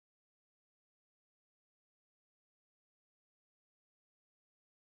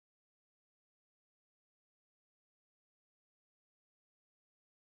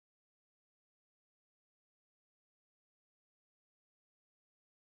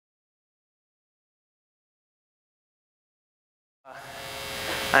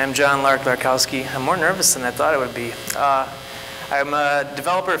I'm John Larkowski. I'm more nervous than I thought I would be. I'm a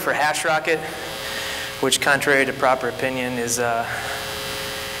developer for HashRocket, which, contrary to proper opinion, is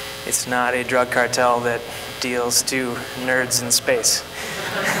it's not a drug cartel that deals to nerds in space.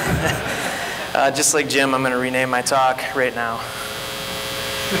 Just like Jim, I'm going to rename my talk right now.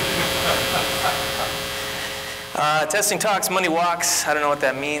 Testing talks, money walks. I don't know what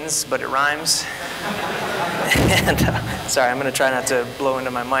that means, but it rhymes. And sorry, I'm going to try not to blow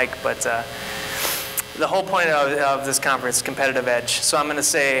into my mic, but the whole point of this conference is competitive edge. So I'm going to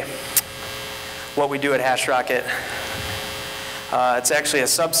say what we do at HashRocket. It's actually a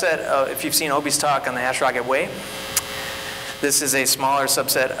subset of, if you've seen Obi's talk on the HashRocket way, this is a smaller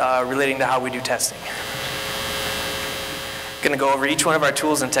subset relating to how we do testing. I'm going to go over each one of our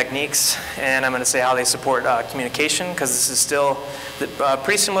tools and techniques, and I'm going to say how they support communication, because this is still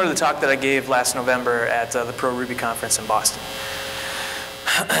pretty similar to the talk that I gave last November at the Pro Ruby conference in Boston.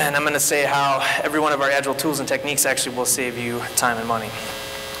 And I'm going to say how every one of our Agile tools and techniques actually will save you time and money.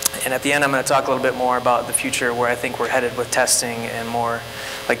 And at the end, I'm going to talk a little bit more about the future, where I think we're headed with testing and more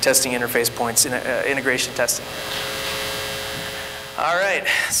like testing interface points, integration testing. All right,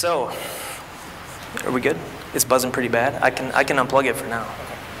 so are we good? It's buzzing pretty bad. I can unplug it for now.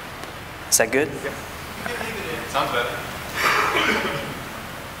 Is that good? Yeah. Sounds better.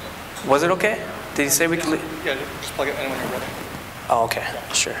 Was it okay? Did he say we could leave? Yeah, just plug it in when you're ready. Oh, okay,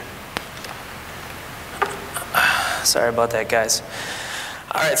 sure. Sorry about that, guys.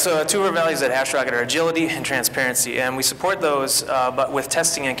 All right, so two of our values at HashRocket are agility and transparency, and we support those, but with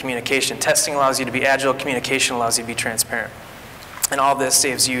testing and communication. Testing allows you to be agile, communication allows you to be transparent. And all this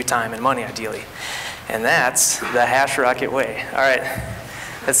saves you time and money, ideally. And that's the HashRocket way. All right,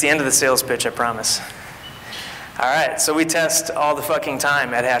 that's the end of the sales pitch, I promise. All right, so we test all the fucking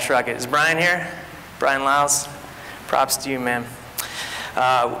time at HashRocket. Is Brian here? Brian Lyles? Props to you, man.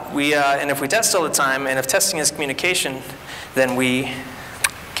 And if we test all the time, and if testing is communication, then we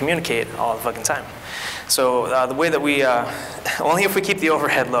communicate all the fucking time. So the way that we, only if we keep the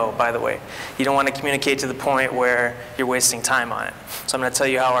overhead low, by the way. You don't want to communicate to the point where you're wasting time on it. So I'm going to tell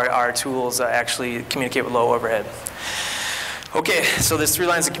you how our tools actually communicate with low overhead. Okay, so there's 3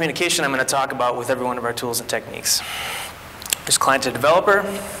 lines of communication I'm going to talk about with every one of our tools and techniques. There's client to developer,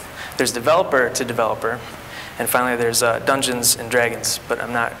 there's developer to developer, and finally there's Dungeons and Dragons, but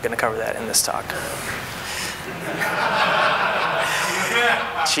I'm not going to cover that in this talk.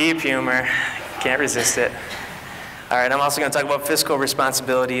 Cheap humor, can't resist it. All right, I'm also going to talk about fiscal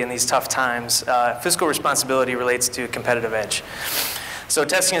responsibility in these tough times. Fiscal responsibility relates to competitive edge. So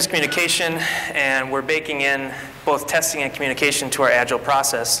testing is communication, and we're baking in both testing and communication to our Agile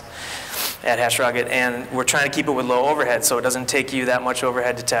process at HashRocket, and we're trying to keep it with low overhead, so it doesn't take you that much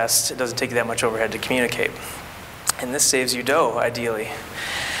overhead to test. It doesn't take you that much overhead to communicate. And this saves you dough, ideally.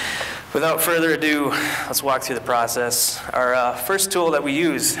 Without further ado, let's walk through the process. Our first tool that we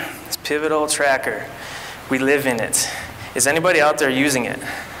use is Pivotal Tracker. We live in it. Is anybody out there using it?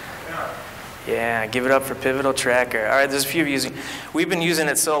 Yeah, give it up for Pivotal Tracker. All right, there's a few of you using. We've been using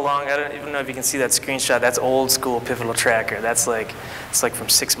it so long, I don't even know if you can see that screenshot. That's old school Pivotal Tracker. That's like, it's like from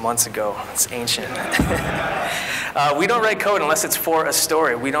 6 months ago. It's ancient. We don't write code unless it's for a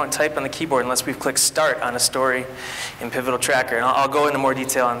story. We don't type on the keyboard unless we've clicked start on a story in Pivotal Tracker. And I'll go into more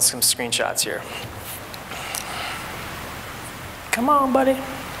detail on some screenshots here. Come on, buddy.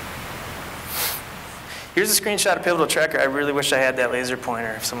 Here's a screenshot of Pivotal Tracker. I really wish I had that laser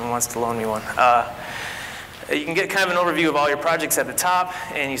pointer if someone wants to loan me one. You can get kind of an overview of all your projects at the top,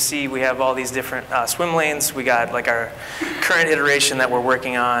 and you see we have all these different swim lanes. We got like our current iteration that we're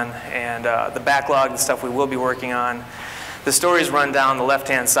working on, and the backlog, the stuff we will be working on. The stories run down the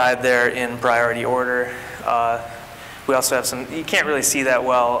left-hand side there in priority order. We also have some, you can't really see that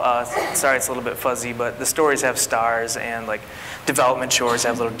well. Sorry, it's a little bit fuzzy, but the stories have stars, and like development chores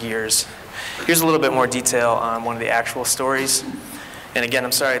have little gears. Here's a little bit more detail on one of the actual stories. And again,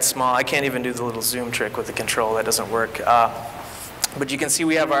 I'm sorry it's small. I can't even do the little zoom trick with the control. That doesn't work. But you can see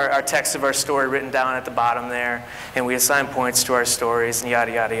we have our text of our story written down at the bottom there, and we assign points to our stories, and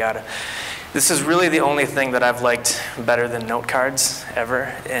yada, yada, yada. This is really the only thing that I've liked better than note cards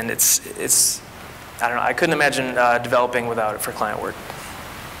ever, and it's I don't know, I couldn't imagine developing without it for client work.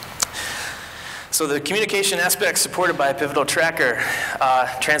 So the communication aspect supported by Pivotal Tracker,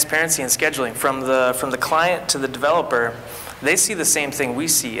 transparency and scheduling. From the client to the developer, they see the same thing we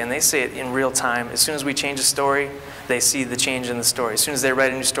see, and they see it in real time. As soon as we change a story, they see the change in the story. As soon as they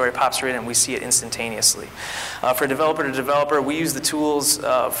write a new story, it pops right in, we see it instantaneously. For developer to developer, we use the tools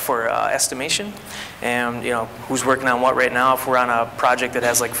for estimation, and who's working on what right now. If we're on a project that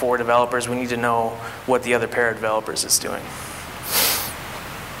has like 4 developers, we need to know what the other pair of developers is doing.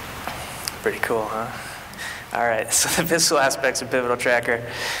 Pretty cool, huh? All right, so the physical aspects of Pivotal Tracker.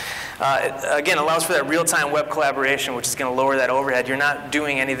 Again, allows for that real-time web collaboration, which is going to lower that overhead. You're not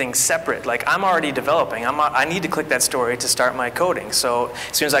doing anything separate. Like, I'm already developing. I need to click that story to start my coding. So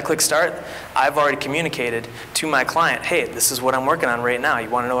as soon as I click start, I've already communicated to my client, hey, this is what I'm working on right now. You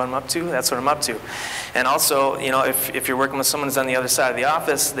want to know what I'm up to? That's what I'm up to. And also, you know, if you're working with someone who's on the other side of the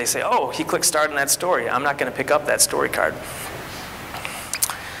office, they say, oh, he clicked start on that story. I'm not going to pick up that story card.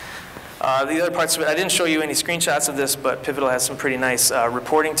 The other parts of it, I didn't show you any screenshots of this, but Pivotal has some pretty nice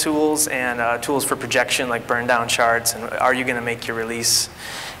reporting tools and tools for projection, like burn down charts, and are you going to make your release,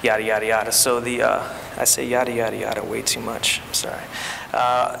 yada, yada, yada. So I say yada, yada, yada way too much, I'm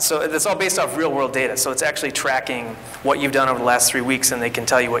sorry. So it's all based off real world data. So it's actually tracking what you've done over the last 3 weeks, and they can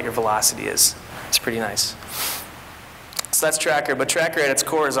tell you what your velocity is. It's pretty nice. So that's Tracker, but Tracker at its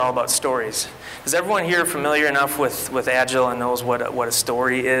core is all about stories. Is everyone here familiar enough with Agile and knows what a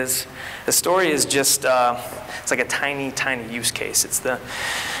story is? A story is just, it's like a tiny, tiny use case. It's the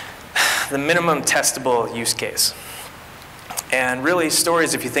minimum testable use case. And really,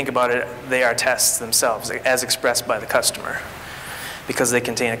 stories, if you think about it, they are tests themselves, as expressed by the customer, because they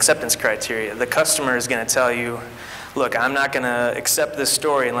contain acceptance criteria. The customer is going to tell you, look, I'm not going to accept this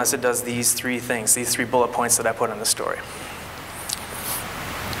story unless it does these 3 things, these 3 bullet points that I put on the story.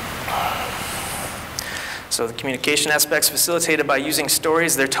 So the communication aspects facilitated by using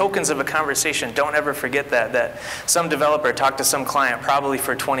stories. They're tokens of a conversation. Don't ever forget that some developer talked to some client probably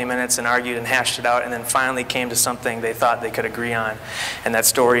for 20 minutes and argued and hashed it out and then finally came to something they thought they could agree on. And that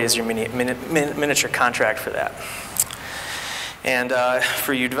story is your miniature contract for that. And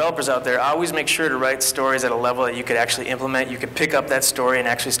for you developers out there, always make sure to write stories at a level that you could actually implement. You could pick up that story and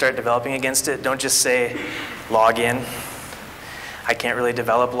actually start developing against it. Don't just say, log in. I can't really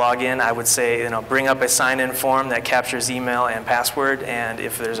develop login. I would say, you know, bring up a sign-in form that captures email and password, and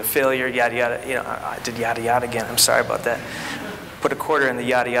if there's a failure, yada yada. You know, I did yada yada again. I'm sorry about that. Put a quarter in the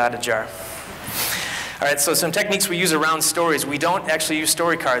yada yada jar. All right, so some techniques we use around stories. We don't actually use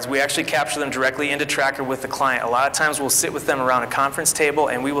story cards. We actually capture them directly into Tracker with the client. A lot of times we'll sit with them around a conference table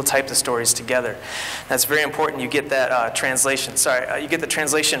and we will type the stories together. That's very important. You get that translation. Sorry, you get the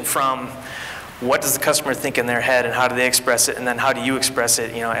translation from what does the customer think in their head and how do they express it, and then how do you express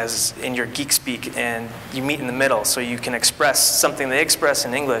it, you know, as in your geek speak, and you meet in the middle so you can express something they express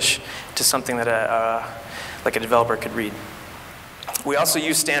in English to something that like a developer could read. We also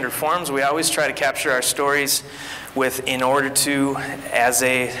use standard forms. We always try to capture our stories with in order to as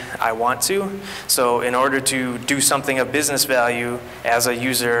a I want to. So in order to do something of business value as a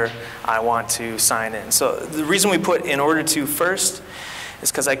user, I want to sign in. So the reason we put in order to first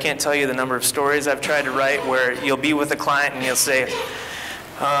is because I can't tell you the number of stories I've tried to write where you'll be with a client and you'll say,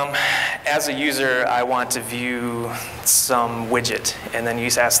 as a user, I want to view some widget. And then you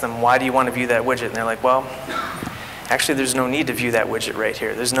just ask them, why do you want to view that widget? And they're like, well, actually there's no need to view that widget right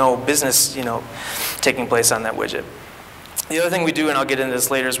here. There's no business, you know, taking place on that widget. The other thing we do, and I'll get into this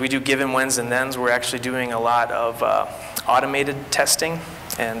later, is we do given, whens, and thens. We're actually doing a lot of automated testing.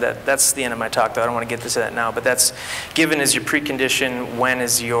 And that's the end of my talk, though. I don't want to get to that now. But that's given is your precondition, when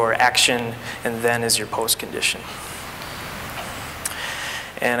is your action, and then is your postcondition.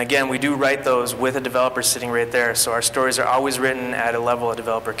 And again, we do write those with a developer sitting right there. So our stories are always written at a level a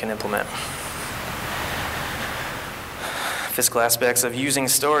developer can implement. Physical aspects of using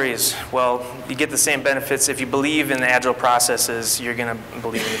stories. Well, you get the same benefits. If you believe in the agile processes, you're going to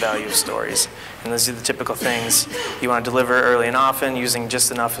believe in the value of stories. And those are the typical things. You want to deliver early and often, using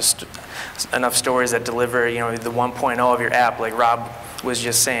just enough stories that deliver, you know, the 1.0 of your app, like Rob was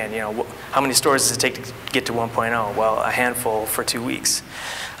just saying. You know, how many stories does it take to get to 1.0? Well, a handful for 2 weeks.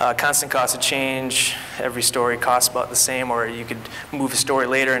 Constant cost of change. Every story costs about the same, or you could move a story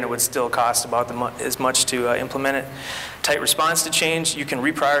later and it would still cost about as much to implement it. Tight response to change. You can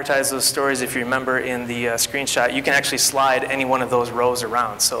reprioritize those stories. If you remember in the screenshot, you can actually slide any one of those rows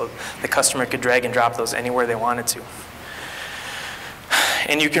around, so the customer could drag and drop those anywhere they wanted to.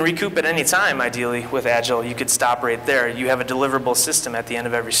 And you can recoup at any time, ideally, with Agile. You could stop right there. You have a deliverable system at the end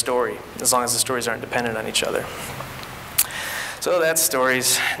of every story, as long as the stories aren't dependent on each other. So that's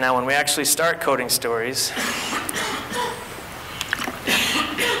stories. Now when we actually start coding stories,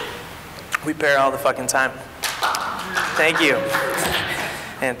 we pair all the fucking time. Thank you.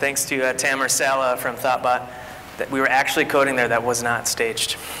 And thanks to Tamer Sala from Thoughtbot, that we were actually coding there. That was not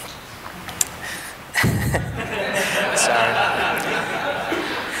staged. Sorry.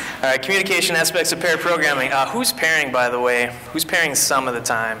 All right, communication aspects of pair programming. Who's pairing, by the way? Who's pairing some of the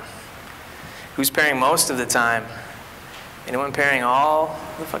time? Who's pairing most of the time? Anyone pairing all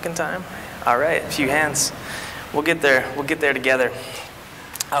the fucking time? All right, a few hands. We'll get there. We'll get there together.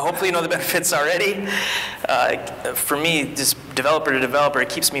 Hopefully you know the benefits already. For me, just developer to developer, it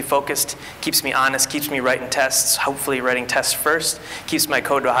keeps me focused, keeps me honest, keeps me writing tests, hopefully writing tests first, keeps my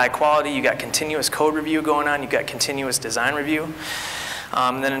code to a high quality. You got continuous code review going on, you got continuous design review.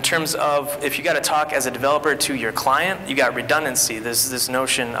 Then in terms of if you got to talk as a developer to your client, you got redundancy. There's this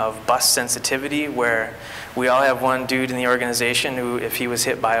notion of bus sensitivity where we all have one dude in the organization who, if he was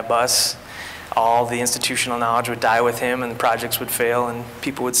hit by a bus, all the institutional knowledge would die with him and the projects would fail and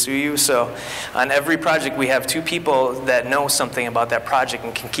people would sue you. So on every project we have two people that know something about that project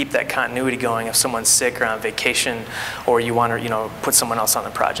and can keep that continuity going if someone's sick or on vacation or you want to put someone else on the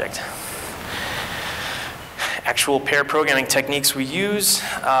project. Actual pair programming techniques we use,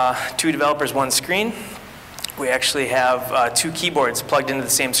 2 developers, 1 screen. We actually have 2 keyboards plugged into the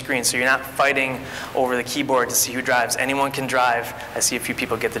same screen, so you're not fighting over the keyboard to see who drives. Anyone can drive. I see a few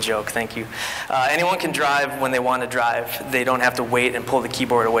people get the joke, thank you. Anyone can drive when they want to drive. They don't have to wait and pull the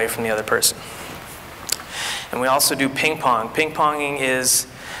keyboard away from the other person. And we also do ping pong. Ping ponging is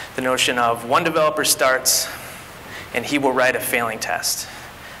the notion of one developer starts and he will write a failing test.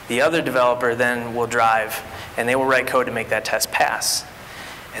 The other developer then will drive and they will write code to make that test pass.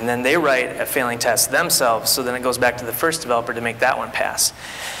 And then they write a failing test themselves, so then it goes back to the first developer to make that one pass.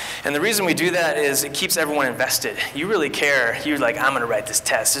 And the reason we do that is it keeps everyone invested. You really care. You're like, I'm going to write this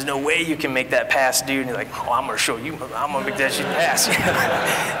test. There's no way you can make that pass, dude. And you're like, oh, I'm going to show you. I'm going to make that shit pass.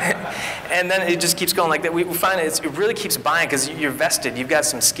 And then it just keeps going like that. We find it really keeps buying because you're vested. You've got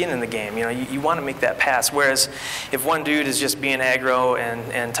some skin in the game. You want to make that pass. Whereas if one dude is just being aggro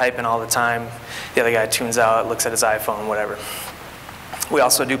and typing all the time, the other guy tunes out, looks at his iPhone, whatever. We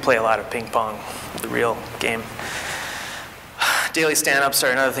also do play a lot of ping pong, the real game. Daily stand-ups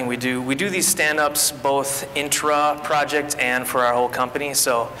are another thing we do. We do these stand-ups both intra-project and for our whole company.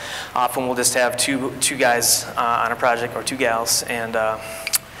 So often we'll just have two guys on a project or 2 gals. And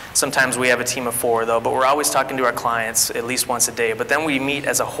sometimes we have a team of 4 though. But we're always talking to our clients at least once a day. But then we meet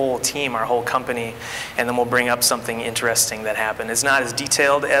as a whole team, our whole company, and then we'll bring up something interesting that happened. It's not as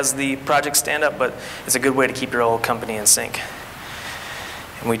detailed as the project stand-up, but it's a good way to keep your whole company in sync.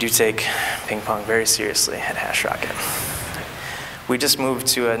 And we do take ping pong very seriously at HashRocket. We just moved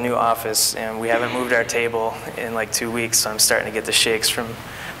to a new office and we haven't moved our table in like 2 weeks, so I'm starting to get the shakes from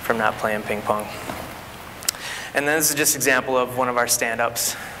not playing ping pong. And then this is just an example of one of our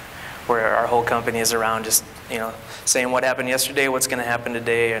stand-ups where our whole company is around just saying what happened yesterday, what's going to happen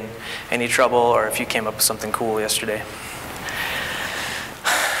today, and any trouble, or if you came up with something cool yesterday.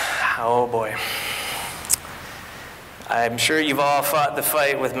 Oh boy. I'm sure you've all fought the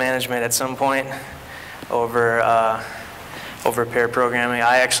fight with management at some point over pair programming.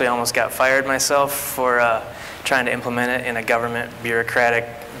 I actually almost got fired myself for trying to implement it in a government bureaucratic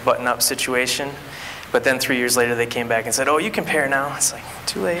button-up situation. But then 3 years later they came back and said, oh, you can pair now. It's like,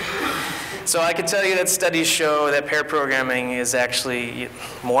 too late. So I can tell you that studies show that pair programming is actually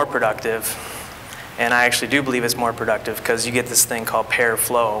more productive. And I actually do believe it's more productive because you get this thing called pair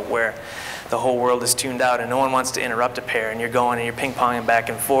flow where the whole world is tuned out and no one wants to interrupt a pair, and you're going and you're ping-ponging back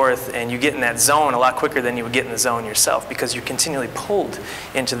and forth, and you get in that zone a lot quicker than you would get in the zone yourself because you're continually pulled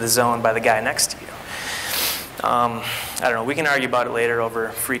into the zone by the guy next to you. I don't know, we can argue about it later over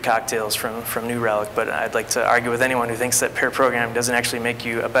free cocktails from New Relic, but I'd like to argue with anyone who thinks that pair programming doesn't actually make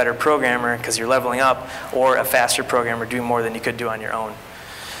you a better programmer because you're leveling up, or a faster programmer doing more than you could do on your own.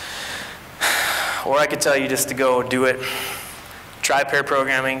 Or I could tell you just to go do it. Try pair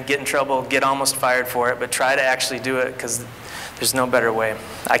programming, get in trouble, get almost fired for it, but try to actually do it because there's no better way.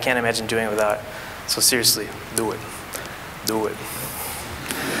 I can't imagine doing it without it. So seriously, do it. Do it.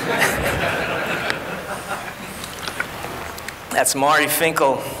 That's Maury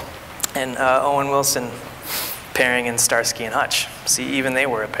Finkel and Owen Wilson pairing in Starsky and Hutch. See, even they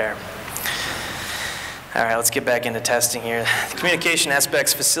were a pair. All right, let's get back into testing here. The communication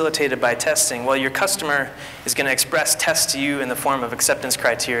aspects facilitated by testing. Well, your customer is going to express tests to you in the form of acceptance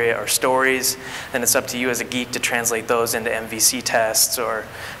criteria or stories. Then it's up to you as a geek to translate those into MVC tests or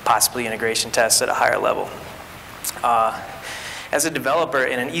possibly integration tests at a higher level. As a developer,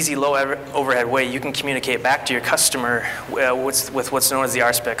 in an easy, low overhead way, you can communicate back to your customer with what's known as the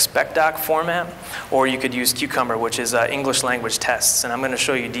RSpec spec doc format, or you could use Cucumber, which is English language tests. And I'm going to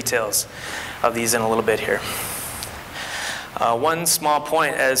show you details of these in a little bit here. One small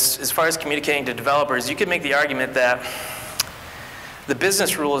point, as far as communicating to developers, you could make the argument that the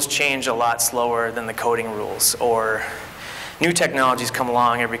business rules change a lot slower than the coding rules, or new technologies come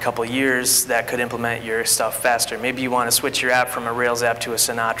along every couple of years that could implement your stuff faster. Maybe you want to switch your app from a Rails app to a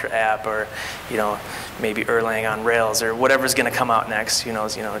Sinatra app, or maybe Erlang on Rails, or whatever's going to come out next. Who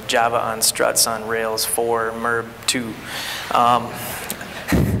knows? Java on struts on Rails 4, MERB 2.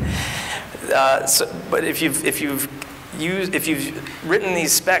 But if you've written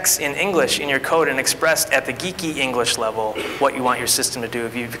these specs in English in your code and expressed at the geeky English level what you want your system to do,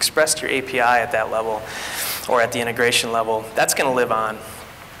 if you've expressed your API at that level or at the integration level, that's going to live on.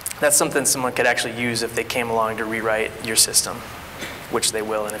 That's something someone could actually use if they came along to rewrite your system, which they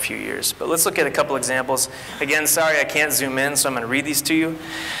will in a few years. But let's look at a couple examples. Again, sorry I can't zoom in, so I'm going to read these to you.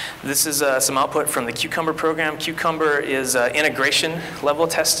 This is some output from the Cucumber program. Cucumber is integration level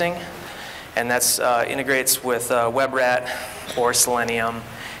testing, and that's integrates with WebRat or Selenium,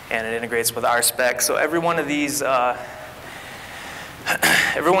 and it integrates with RSpec. So every one of these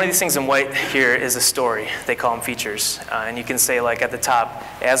things in white here is a story. They call them features. And you can say, like at the top,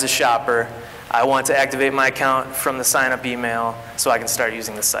 as a shopper, I want to activate my account from the sign-up email so I can start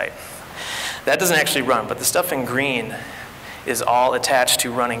using the site. That doesn't actually run, but the stuff in green is all attached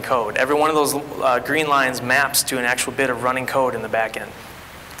to running code. Every one of those green lines maps to an actual bit of running code in the back end.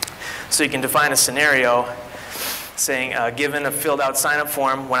 So you can define a scenario saying, given a filled out sign-up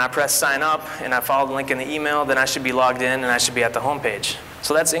form, when I press sign up and I follow the link in the email, then I should be logged in and I should be at the home page.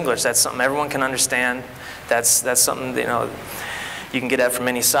 So that's English. That's something everyone can understand. That's something you can get at from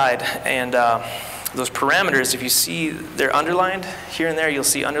any side. And those parameters, if you see they're underlined here and there, you'll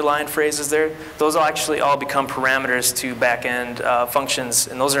see underlined phrases there. Those will actually all become parameters to back-end functions,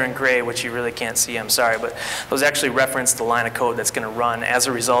 and those are in gray, which you really can't see, I'm sorry, but those actually reference the line of code that's going to run as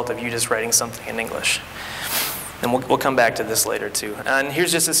a result of you just writing something in English. And we'll come back to this later too. And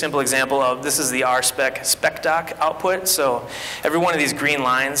here's just a simple example of, this is the RSpec spec doc output. So every one of these green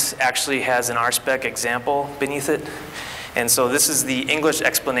lines actually has an RSpec example beneath it. And so this is the English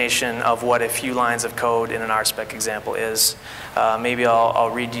explanation of what a few lines of code in an RSpec example is. Maybe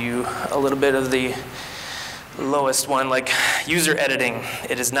I'll read you a little bit of the lowest one, like user editing.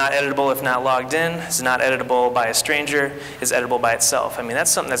 It is not editable if not logged in. It's not editable by a stranger. It's editable by itself. I mean,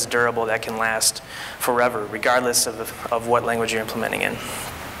 that's something that's durable, that can last forever, regardless of what language you're implementing in.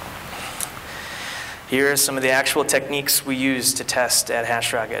 Here are some of the actual techniques we use to test at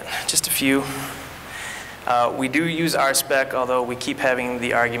HashRocket. Just a few. We do use RSpec, although we keep having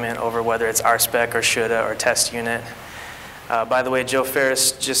the argument over whether it's RSpec or shoulda or test unit. By the way, Joe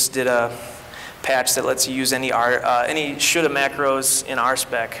Ferris just did a patch that lets you use any shoulda macros in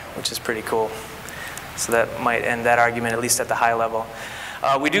RSpec, which is pretty cool. So that might end that argument, at least at the high level.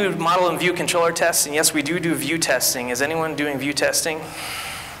 We do model and view controller tests, and yes, we do view testing. Is anyone doing view testing,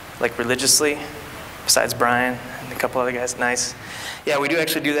 like religiously, besides Brian and a couple other guys? Nice. Yeah, we do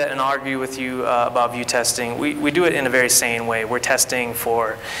actually do that, and I'll argue with you about view testing. We do it in a very sane way. We're testing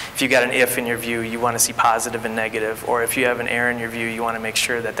for, if you got an if in your view, you want to see positive and negative, or if you have an error in your view, you want to make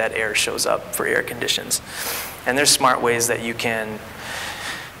sure that that error shows up for error conditions. And there's smart ways that you can,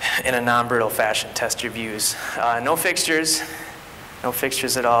 in a non-brittle fashion, test your views. No fixtures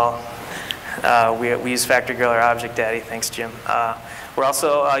at all. We use Factory Girl or Object Daddy, thanks Jim. We're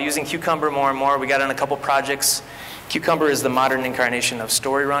also using Cucumber more and more. We got on a couple projects. Cucumber is the modern incarnation of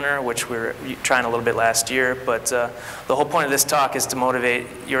StoryRunner, which we were trying a little bit last year, but the whole point of this talk is to motivate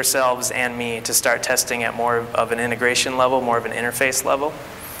yourselves and me to start testing at more of an integration level, more of an interface level,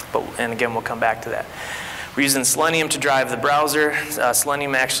 and again, we'll come back to that. We're using Selenium to drive the browser.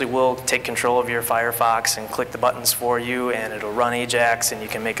 Selenium actually will take control of your Firefox and click the buttons for you, and it'll run Ajax, and you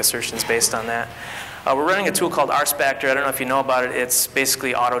can make assertions based on that. We're running a tool called RSpector. I don't know if you know about it. It's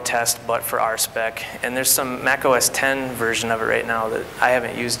basically auto-test, but for RSpec. And there's some macOS 10 version of it right now that I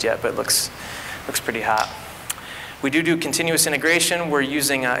haven't used yet, but it looks pretty hot. We do continuous integration. We're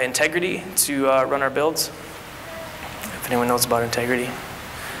using Integrity to run our builds, if anyone knows about Integrity.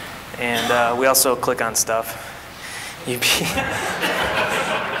 And we also click on stuff. You'd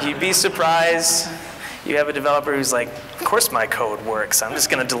be surprised. You have a developer who's like, of course my code works. I'm just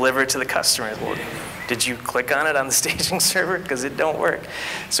going to deliver it to the customer. Well, did you click on it on the staging server? Because it don't work.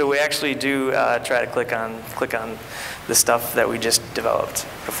 So we actually do try to click on the stuff that we just developed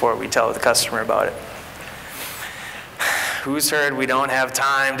before we tell the customer about it. Who's heard we don't have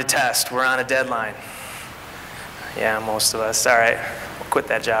time to test? We're on a deadline. Yeah, most of us. All right, we'll quit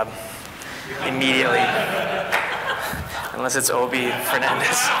that job immediately. Unless it's Obi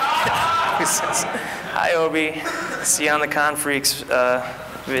Fernandez. Who says, hi, Obi. See you on the Confreaks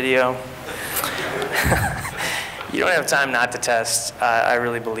video. You don't have time not to test. I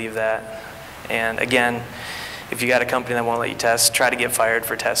really believe that. And again, if you got a company that won't let you test, try to get fired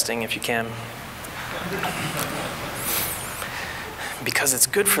for testing if you can. because it's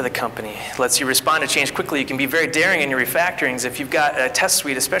good for the company. It lets you respond to change quickly. You can be very daring in your refactorings. If you've got a test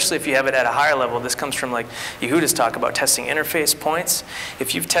suite, especially if you have it at a higher level, this comes from like Yehuda's talk about testing interface points.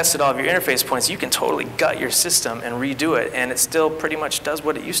 If you've tested all of your interface points, you can totally gut your system and redo it, and it still pretty much does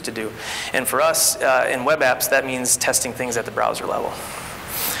what it used to do. And for us in web apps, that means testing things at the browser level.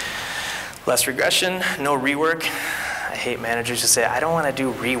 Less regression, no rework. I hate managers who say, I don't want to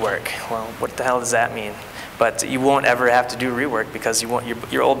do rework. Well, what the hell does that mean? But you won't ever have to do rework because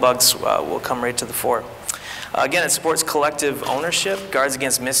your old bugs will come right to the fore. Again, it supports collective ownership, guards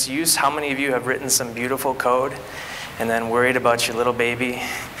against misuse. How many of you have written some beautiful code and then worried about your little baby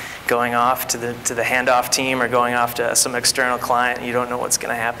going off to the handoff team or going off to some external client and you don't know what's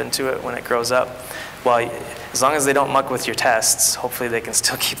going to happen to it when it grows up? Well, as long as they don't muck with your tests, hopefully they can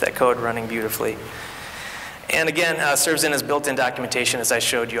still keep that code running beautifully. And again, serves in as built-in documentation, as I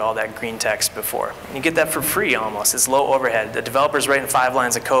showed you all that green text before. And you get that for free almost. It's low overhead. The developer's writing 5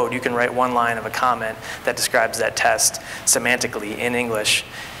 lines of code. You can write 1 line of a comment that describes that test semantically in English.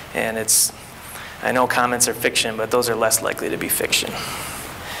 And I know comments are fiction, but those are less likely to be fiction.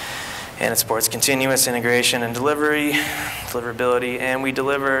 And it supports continuous integration and deliverability, and we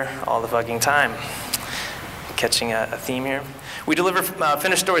deliver all the fucking time. Catching a theme here. We deliver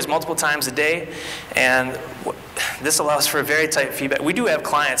finished stories multiple times a day, and this allows for very tight feedback. We do have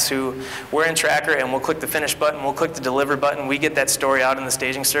clients who, we're in Tracker and we'll click the finish button, we'll click the deliver button, we get that story out in the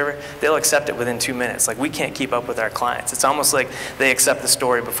staging server, they'll accept it within 2 minutes. Like, we can't keep up with our clients. It's almost like they accept the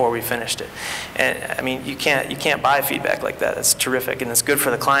story before we finished it. And I mean, you can't buy feedback like that. It's terrific, and it's good for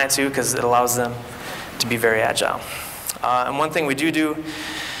the client too, because it allows them to be very agile. And one thing we do,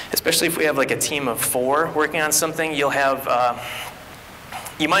 especially if we have like a team of 4 working on something, you'll have,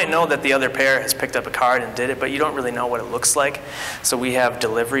 you might know that the other pair has picked up a card and did it, but you don't really know what it looks like. So we have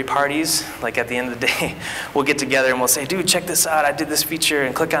delivery parties. Like at the end of the day, we'll get together and we'll say, dude, check this out. I did this feature,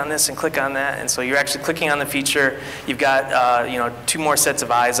 and click on this and click on that. And so you're actually clicking on the feature. You've got 2 more sets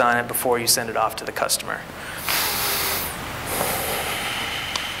of eyes on it before you send it off to the customer.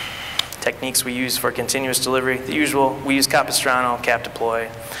 Techniques we use for continuous delivery, the usual. We use Capistrano, cap deploy.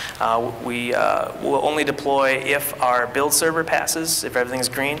 We will only deploy if our build server passes, if everything's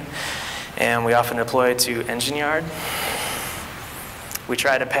green. And we often deploy to Engine Yard. We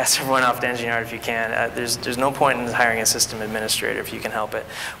try to pass everyone off to Engine Yard if you can. There's no point in hiring a system administrator if you can help it.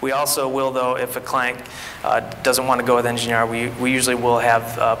 We also will, though, if a client doesn't want to go with Engine Yard, we usually will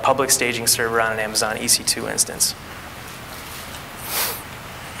have a public staging server on an Amazon EC2 instance.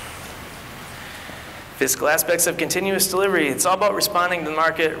 Physical aspects of continuous delivery. It's all about responding to the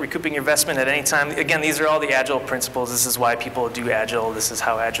market, recouping your investment at any time. Again, these are all the Agile principles. This is why people do Agile. This is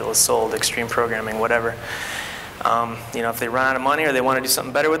how Agile is sold, extreme programming, whatever. If they run out of money or they want to do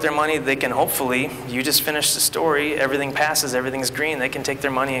something better with their money, they can hopefully, you just finish the story, everything passes, everything's green, they can take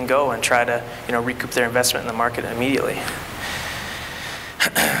their money and go and try to recoup their investment in the market immediately.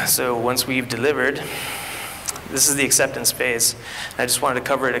 So once we've delivered, this is the acceptance phase. I just wanted to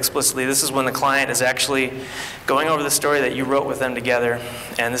cover it explicitly. This is when the client is actually going over the story that you wrote with them together,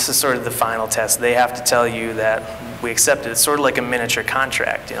 and this is sort of the final test. They have to tell you that we accept it. It's sort of like a miniature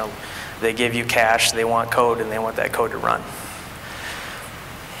contract. They give you cash, they want code, and they want that code to run.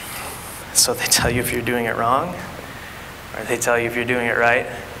 So they tell you if you're doing it wrong, or they tell you if you're doing it right,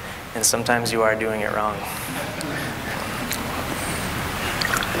 and sometimes you are doing it wrong.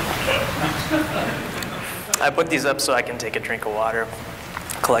 I put these up so I can take a drink of water,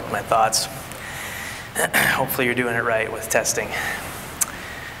 collect my thoughts. Hopefully you're doing it right with testing.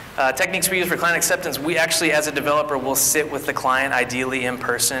 Techniques we use for client acceptance. We actually, as a developer, will sit with the client, ideally in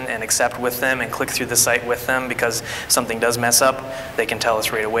person, and accept with them and click through the site with them, because something does mess up, they can tell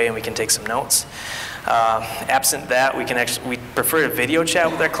us right away and we can take some notes. Absent that, we prefer to video chat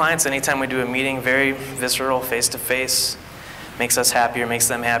with our clients anytime we do a meeting, very visceral, face-to-face. Makes us happier, makes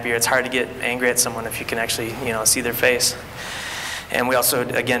them happier. It's hard to get angry at someone if you can actually, see their face. And we also,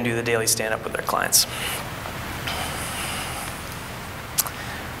 again, do the daily stand-up with our clients.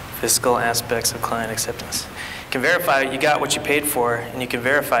 Fiscal aspects of client acceptance. You can verify you got what you paid for, and you can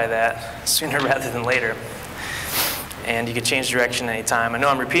verify that sooner rather than later. And you can change direction anytime. I know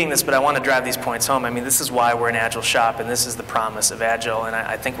I'm repeating this, but I want to drive these points home. I mean, this is why we're an Agile shop, and this is the promise of Agile, and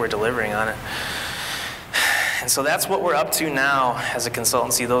I think we're delivering on it. And so that's what we're up to now as a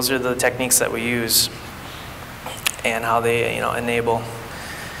consultancy. Those are the techniques that we use and how they enable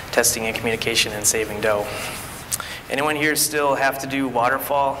testing and communication and saving dough. Anyone here still have to do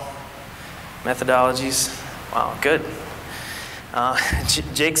waterfall methodologies? Wow, good.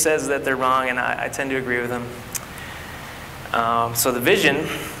 Jake says that they're wrong, and I tend to agree with him. So the vision,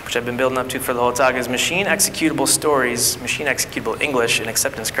 which I've been building up to for the whole talk, is machine executable stories, machine executable English, and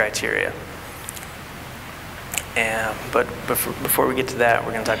acceptance criteria. But before we get to that,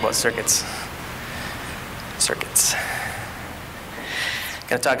 we're going to talk about circuits. Circuits.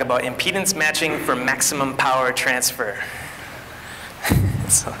 Going to talk about impedance matching for maximum power transfer.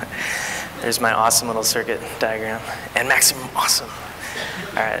 So, there's my awesome little circuit diagram. And maximum awesome.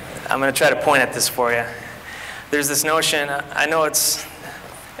 All right, I'm going to try to point at this for you. There's this notion, I know it's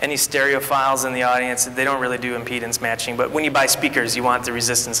any stereophiles in the audience, they don't really do impedance matching, but when you buy speakers, you want the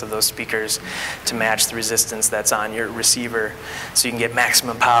resistance of those speakers to match the resistance that's on your receiver so you can get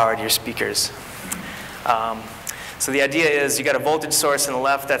maximum power to your speakers. So the idea is you got a voltage source on the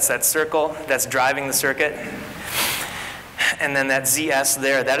left, that's that circle, that's driving the circuit. And then that ZS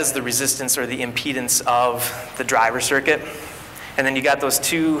there, that is the resistance or the impedance of the driver circuit. And then you got those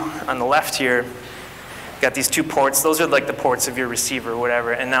two on the left here. You got these two ports. Those are like the ports of your receiver or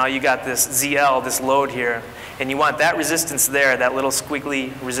whatever. And now you got this ZL, this load here. And you want that resistance there, that little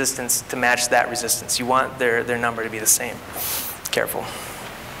squiggly resistance, to match that resistance. You want their number to be the same. Careful.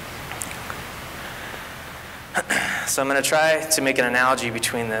 So I'm going to try to make an analogy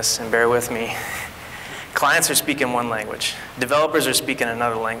between this, and bear with me. Clients are speaking one language. Developers are speaking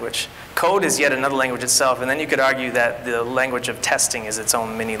another language. Code is yet another language itself, and then you could argue that the language of testing is its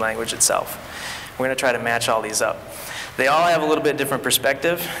own mini language itself. We're going to try to match all these up. They all have a little bit different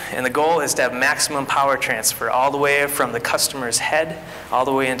perspective, and the goal is to have maximum power transfer all the way from the customer's head all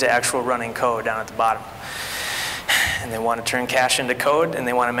the way into actual running code down at the bottom. And they want to turn cache into code, and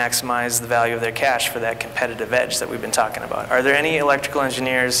they want to maximize the value of their cache for that competitive edge that we've been talking about. Are there any electrical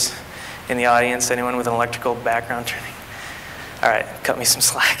engineers in the audience? Anyone with an electrical background training? All right, cut me some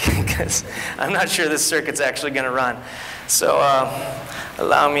slack, because I'm not sure this circuit's actually going to run. So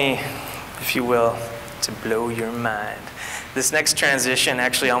allow me, if you will, to blow your mind. This next transition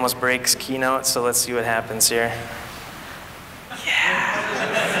actually almost breaks Keynote, so let's see what happens here. Yeah.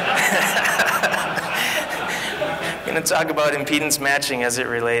 I'm going to talk about impedance matching as it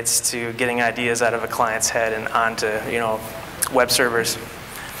relates to getting ideas out of a client's head and onto, web servers.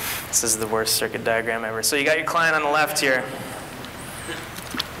 This is the worst circuit diagram ever. So you got your client on the left here.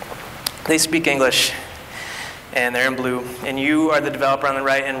 They speak English, and they're in blue. And you are the developer on the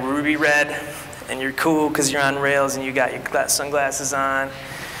right in ruby red, and you're cool because you're on Rails and you got your sunglasses on.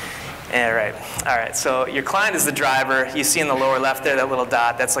 All right, so your client is the driver. You see in the lower left there, that little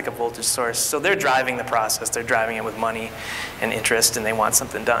dot, that's like a voltage source. So they're driving the process. They're driving it with money and interest, and they want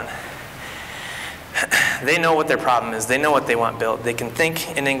something done. They know what their problem is. They know what they want built. They can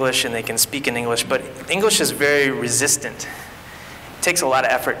think in English and they can speak in English, but English is very resistant. It takes a lot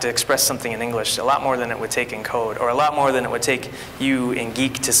of effort to express something in English, a lot more than it would take in code, or a lot more than it would take you in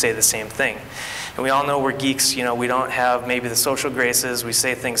Geek to say the same thing. And we all know we're geeks, we don't have maybe the social graces, we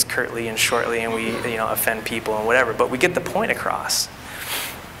say things curtly and shortly, and we offend people and whatever, but we get the point across.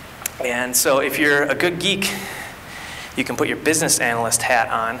 And so if you're a good geek, you can put your business analyst hat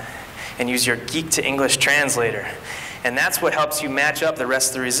on and use your Geek to English translator. And that's what helps you match up the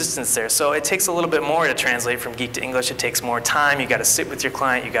rest of the resistance there. So it takes a little bit more to translate from Geek to English. It takes more time. You got to sit with your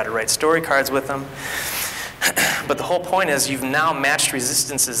client. You got to write story cards with them. But the whole point is you've now matched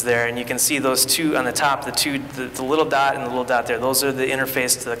resistances there, and you can see those two on the top, the little dot and the little dot there. Those are the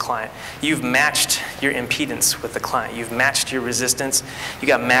interface to the client. You've matched your impedance with the client. You've matched your resistance. You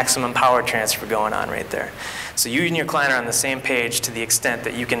got maximum power transfer going on right there. So you and your client are on the same page to the extent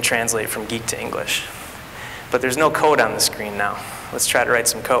that you can translate from Geek to English. But there's no code on the screen now. Let's try to write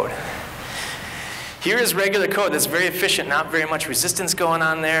some code. Here is regular code that's very efficient, not very much resistance going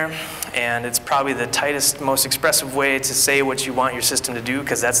on there, and it's probably the tightest, most expressive way to say what you want your system to do,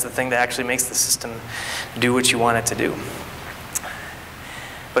 because that's the thing that actually makes the system do what you want it to do.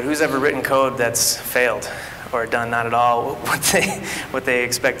 But who's ever written code that's failed or done not at all what they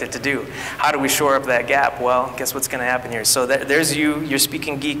expect it to do? How do we shore up that gap? Well, guess what's going to happen here? So there's you're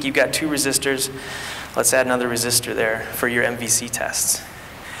speaking Geek, you've got two resistors. Let's add another resistor there for your MVC tests.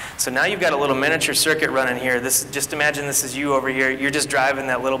 So now you've got a little miniature circuit running here. Just imagine this is you over here. You're just driving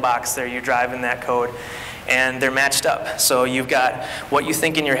that little box there. You're driving that code, and they're matched up. So you've got what you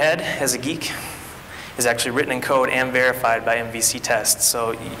think in your head as a geek is actually written in code and verified by MVC tests.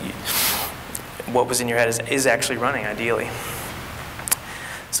 So what was in your head is actually running, ideally.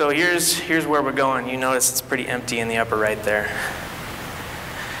 So here's where we're going. You notice it's pretty empty in the upper right there.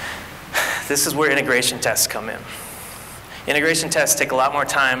 This is where integration tests come in. Integration tests take a lot more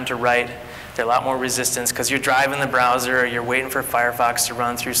time to write. They're a lot more resistance because you're driving the browser or you're waiting for Firefox to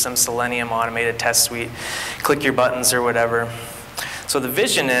run through some Selenium automated test suite, click your buttons or whatever. So the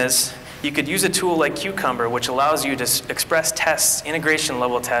vision is You could use a tool like Cucumber, which allows you to express tests, integration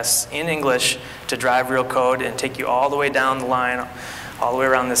level tests in English to drive real code and take you all the way down the line, all the way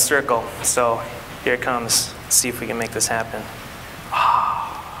around this circle. So here it comes. Let's see if we can make this happen.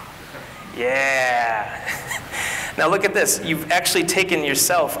 Oh, yeah. Now look at this. You've actually taken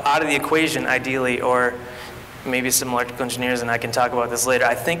yourself out of the equation, ideally, or maybe some electrical engineers, and I can talk about this later.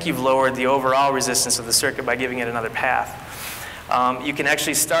 I think you've lowered the overall resistance of the circuit by giving it another path. You can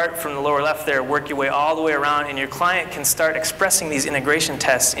actually start from the lower left there, work your way all the way around, and your client can start expressing these integration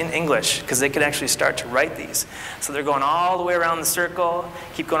tests in English, because they can actually start to write these. So they're going all the way around the circle,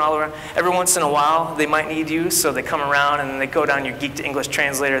 keep going all the way around. Every once in a while, they might need you, so they come around and they go down your Geek to English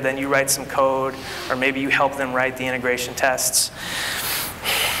translator, then you write some code, or maybe you help them write the integration tests.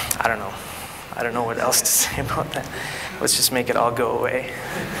 I don't know. I don't know what else to say about that. Let's just make it all go away.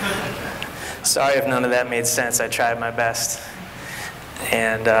 Sorry if none of that made sense. I tried my best.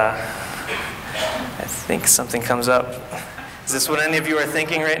 And I think something comes up. Is this what any of you are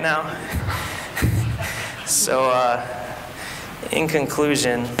thinking right now? So in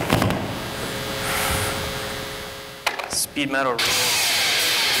conclusion, speed metal rules.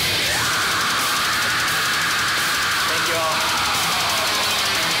 Thank you all.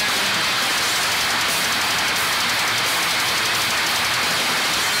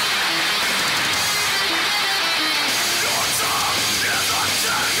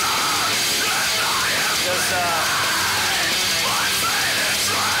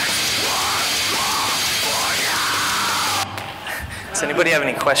 Does anybody have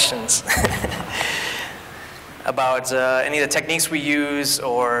any questions about any of the techniques we use,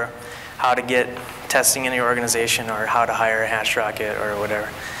 or how to get testing in your organization, or how to hire a HashRocket, or whatever?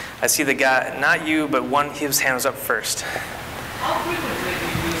 I see the guy, not you, but one, his hand was up first. How frequently do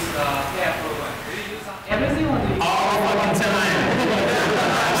you use pair program? Do you use everything, or do you use All fucking time.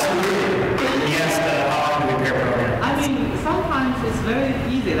 Absolutely. Yes, how often do we pair program? I mean, sometimes it's very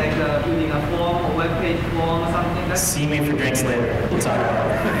easy, like building a form, a web page form, or something like that. See me for drinks later. We'll talk about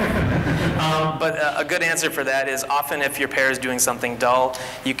it. But a good answer for that is often if your pair is doing something dull,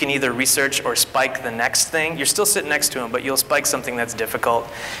 you can either research or spike the next thing. You're still sitting next to them, but you'll spike something that's difficult.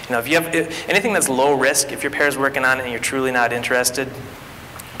 You know, if you have anything that's low risk, if your pair is working on it and you're truly not interested,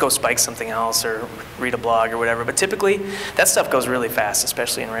 go spike something else or read a blog or whatever. But typically, that stuff goes really fast,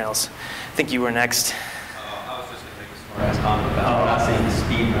 especially in Rails. I think you were next. I was just going to make a smart ass comment about not saying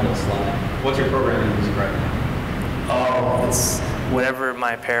speed metal slide. What's your programming music right now? Oh, it's whatever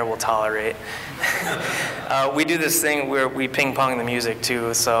my pair will tolerate. We do this thing where we ping pong the music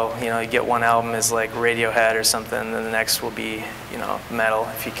too. So you know, you get one album is like Radiohead or something, and then the next will be, you know, metal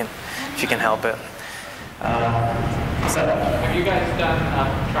if you can help it. What's that? Have you guys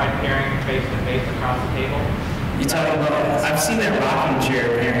tried pairing face-to-face across the table? You talking about? I've seen that rocking chair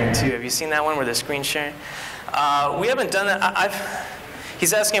pairing too. Have you seen that one where they're screen sharing? We haven't done that.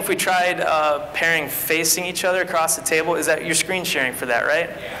 He's asking if we tried pairing facing each other across the table. Is that, you're screen sharing for that, right?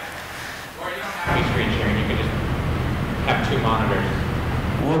 Yeah. Or you don't have to be screen sharing. You can just have two monitors.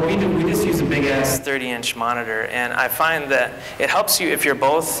 Well, we just use a big-ass 30-inch monitor, and I find that it helps you if you're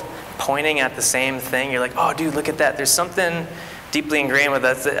both pointing at the same thing. You're like, oh, dude, look at that. There's something deeply ingrained with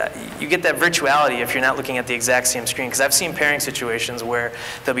us. You get that virtuality if you're not looking at the exact same screen. Because I've seen pairing situations where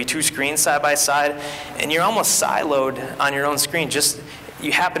there'll be two screens side by side, and you're almost siloed on your own screen. Just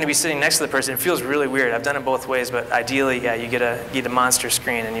you happen to be sitting next to the person. It feels really weird. I've done it both ways, but ideally, yeah, you get a monster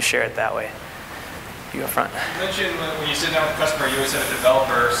screen and you share it that way. You up front. You mentioned when you sit down with a customer, you always have a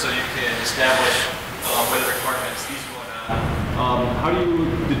developer so you can establish whether the requirement is feasible or not. How do you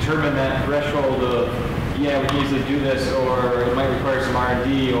determine that threshold of, yeah, we can easily do this, or it might require some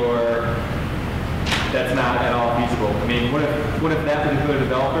R&D, or that's not at all feasible? I mean, what if that particular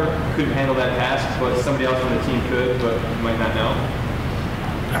developer couldn't handle that task, but somebody else from the team could, but might not know?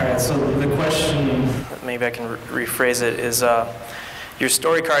 All right, so the question, maybe I can rephrase it, is you're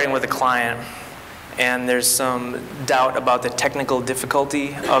story carding with a client, and there's some doubt about the technical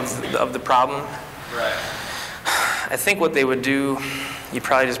difficulty of the problem. Right. I think what they would do, you'd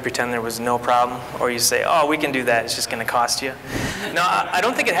probably just pretend there was no problem, or you say, oh, we can do that, it's just going to cost you. No, I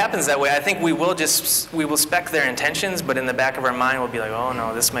don't think it happens that way. I think we will spec their intentions, but in the back of our mind we'll be like, oh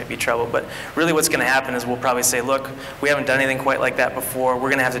no, this might be trouble. But really what's going to happen is we'll probably say, look, we haven't done anything quite like that before. We're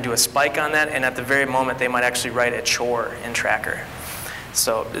going to have to do a spike on that, and at the very moment they might actually write a chore in Tracker.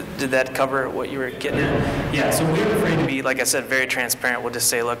 So did that cover what you were getting at? Yeah, so we're afraid to be, like I said, very transparent. We'll just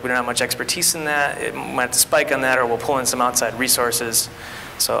say, look, we don't have much expertise in that. It might have to spike on that, or we'll pull in some outside resources.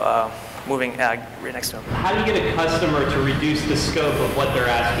 So moving right next to him. How do you get a customer to reduce the scope of what they're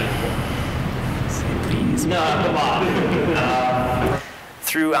asking for? Say please. No, come on.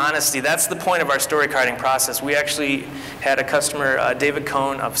 through honesty. That's the point of our story carding process. We actually had a customer, David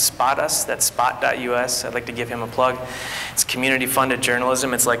Cohn of Spot Us, that's spot.us. I'd like to give him a plug. It's community-funded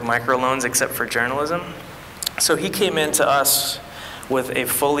journalism. It's like microloans except for journalism. So he came into us with a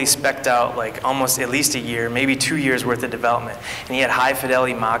fully spec'd out, like almost at least a year, maybe 2 years worth of development. And he had high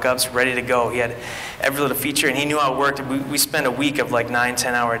fidelity mock-ups ready to go. He had every little feature, and he knew how it worked. We spent a week of like 9,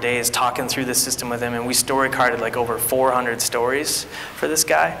 10-hour days talking through the system with him, and we story carded like over 400 stories for this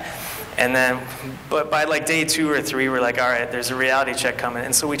guy. And then, but by like day 2 or 3, we're like, all right, there's a reality check coming.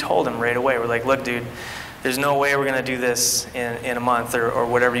 And so we told him right away, we're like, look, dude, there's no way we're gonna do this in a month or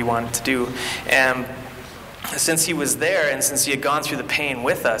whatever you want to do. And since he was there and since he had gone through the pain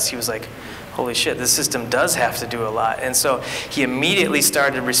with us, he was like, holy shit, this system does have to do a lot. And so he immediately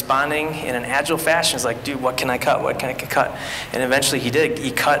started responding in an agile fashion. He's like, dude, what can I cut? What can I cut? And eventually he did.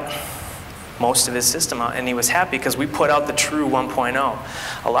 He cut most of his system out, and he was happy because we put out the true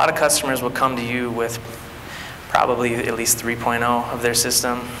 1.0. A lot of customers will come to you with probably at least 3.0 of their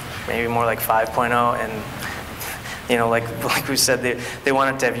system, maybe more like 5.0, and you know, like we said, they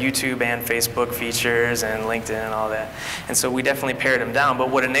wanted to have YouTube and Facebook features and LinkedIn and all that. And so we definitely pared them down. But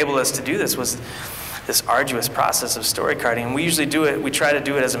what enabled us to do this was this arduous process of story carding. And we usually do it, we try to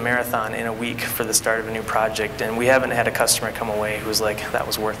do it as a marathon in a week for the start of a new project. And we haven't had a customer come away who's like, that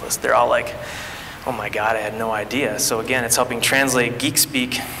was worthless. They're all like, oh my God, I had no idea. So again, it's helping translate geek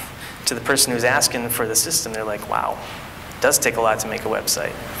speak to the person who's asking for the system. They're like, wow, it does take a lot to make a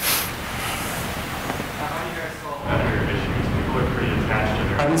website. Editor issues. People are pretty attached to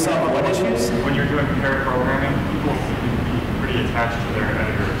their... How do we solve what issues? When you're doing pair programming, people seem to be pretty attached to their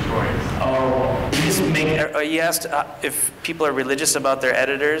editor of choice. Oh, you just make. You asked if people are religious about their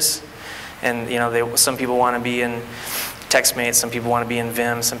editors, and you know, some people want to be in TextMate, some people want to be in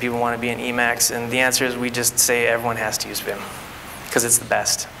Vim, some people want to be in Emacs, and the answer is we just say everyone has to use Vim because it's the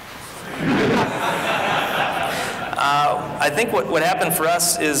best. I think what happened for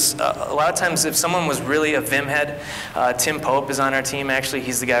us is a lot of times if someone was really a Vim head, Tim Pope is on our team actually.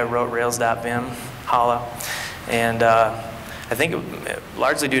 He's the guy who wrote Rails.Vim, Hala. And I think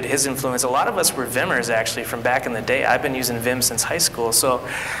largely due to his influence, a lot of us were Vimmers actually from back in the day. I've been using Vim since high school. So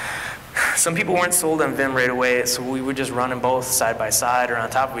some people weren't sold on Vim right away, so we would just run them both side by side or on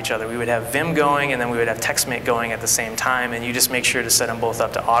top of each other. We would have Vim going, and then we would have TextMate going at the same time, and you just make sure to set them both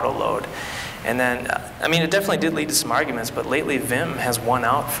up to auto-load. And then, I mean, it definitely did lead to some arguments, but lately Vim has won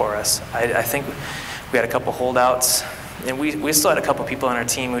out for us. I think we had a couple holdouts, and we still had a couple people on our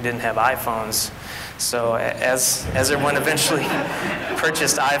team who didn't have iPhones. So as everyone eventually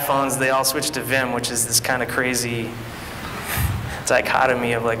purchased iPhones, they all switched to Vim, which is this kind of crazy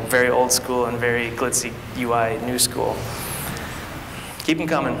dichotomy of like very old school and very glitzy UI new school. Keep them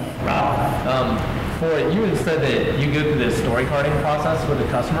coming. Rob, you had said that you go through this story carding process with the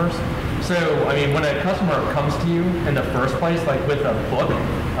customers. So, I mean, when a customer comes to you in the first place, like with a book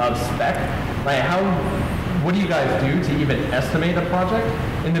of spec, like what do you guys do to even estimate a project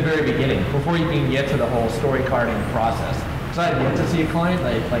in the very beginning before you can get to the whole story carding process? Because I had yet to see a client,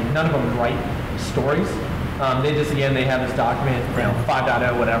 like none of them write stories. They just, again, they have this document, you know,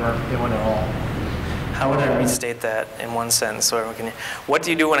 5.0, whatever, they want it all. How would I restate that in one sentence so everyone can hear? What do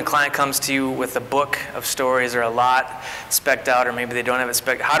you do when a client comes to you with a book of stories or a lot spec'd out, or maybe they don't have it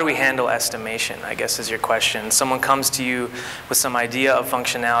spec'd? How do we handle estimation, I guess is your question. Someone comes to you with some idea of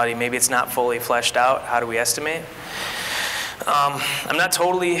functionality, maybe it's not fully fleshed out. How do we estimate? I'm not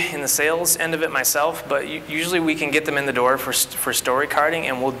totally in the sales end of it myself, but usually we can get them in the door for story carding,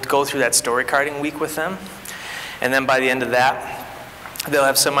 and we'll go through that story carding week with them. And then by the end of that, they'll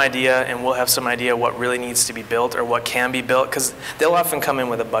have some idea, and we'll have some idea what really needs to be built or what can be built, because they'll often come in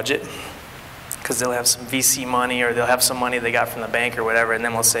with a budget, because they'll have some VC money or they'll have some money they got from the bank or whatever, and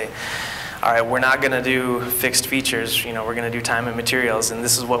then we'll say, all right, we're not going to do fixed features, you know, we're going to do time and materials, and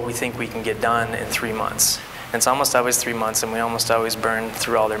this is what we think we can get done in 3 months. And it's almost always 3 months, and we almost always burn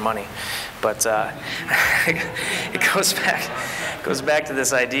through all their money. But it goes back to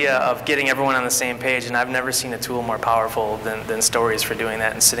this idea of getting everyone on the same page, and I've never seen a tool more powerful than stories for doing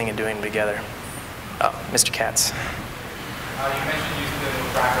that and sitting and doing them together. Oh, Mr. Katz. You mentioned using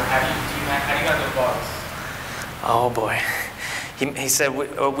the tracker. How do you got those bugs? Oh boy. He said,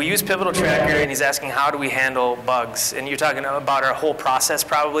 we use Pivotal Tracker, and he's asking how do we handle bugs? And you're talking about our whole process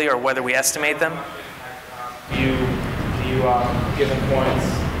probably, or whether we estimate them? Do you give them points?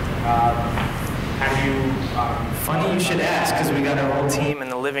 How do you... Funny you should ask, because we got our whole team in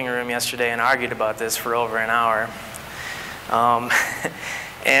the living room yesterday and argued about this for over an hour.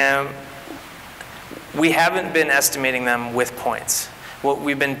 And we haven't been estimating them with points. What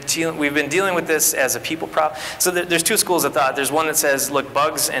we've been dealing with this as a people problem. So there's two schools of thought. There's one that says, look,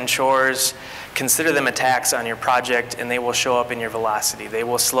 bugs and chores, consider them attacks on your project, and they will show up in your velocity. They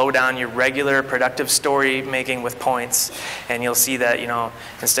will slow down your regular productive story making with points, and you'll see that, you know,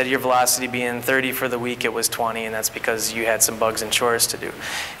 instead of your velocity being 30 for the week, it was 20, and that's because you had some bugs and chores to do.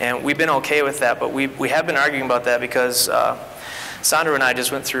 And we've been okay with that, but we have been arguing about that because Sandro and I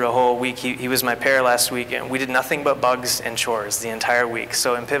just went through a whole week. He was my pair last week, and we did nothing but bugs and chores the entire week.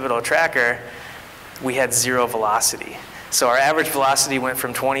 So in Pivotal Tracker, we had 0 velocity. So our average velocity went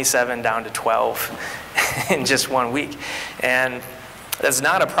from 27 down to 12 in just 1 week. And that's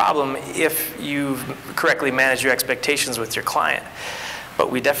not a problem if you've correctly managed your expectations with your client. But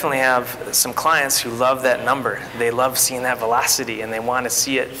we definitely have some clients who love that number. They love seeing that velocity, and they want to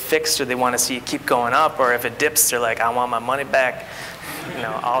see it fixed, or they want to see it keep going up, or if it dips, they're like, I want my money back. You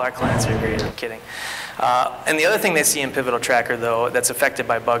know, all our clients are great. I'm kidding. And the other thing they see in Pivotal Tracker, though, that's affected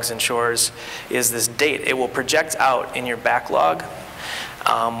by bugs and chores is this date. It will project out in your backlog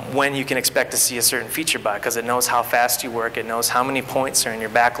when you can expect to see a certain feature bug, because it knows how fast you work, it knows how many points are in your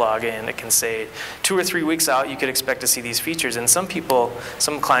backlog, and it can say 2 or 3 weeks out you could expect to see these features. And some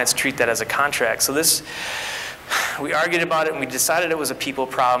clients treat that as a contract. So we argued about it, and we decided it was a people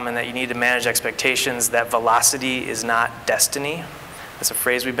problem and that you need to manage expectations, that velocity is not destiny. That's a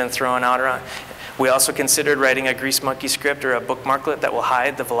phrase we've been throwing out around. We also considered writing a grease monkey script or a bookmarklet that will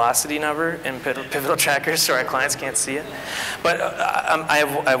hide the velocity number in Pivotal Tracker so our clients can't see it. But I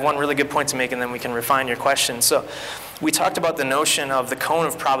have one really good point to make, and then we can refine your question. So we talked about the notion of the cone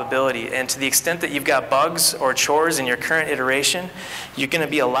of probability, and to the extent that you've got bugs or chores in your current iteration, you're going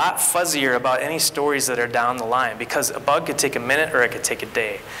to be a lot fuzzier about any stories that are down the line, because a bug could take a minute or it could take a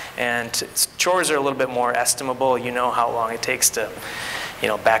day. And chores are a little bit more estimable. You know how long it takes to, you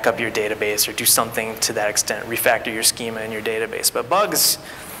know, back up your database or do something to that extent, refactor your schema in your database. But bugs,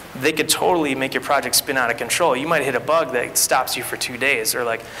 they could totally make your project spin out of control. You might hit a bug that stops you for 2 days, or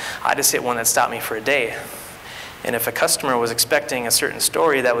like I just hit one that stopped me for a day. And if a customer was expecting a certain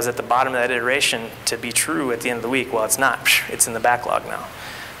story that was at the bottom of that iteration to be true at the end of the week, well, it's not. It's in the backlog now.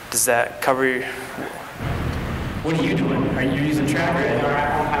 Does that cover your... What are you doing? Are you using Tracker?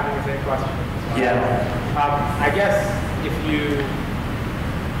 I'm having the same question. Yeah. I guess if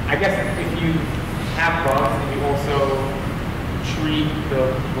you have bugs and you also treat the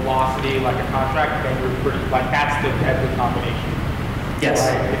velocity like a contract, then you're pretty, like, that's the deadly combination. Yes.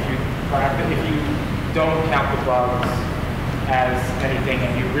 Right? If you don't count the bugs as anything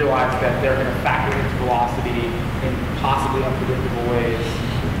and you realize that they're going to factor into velocity in possibly unpredictable ways,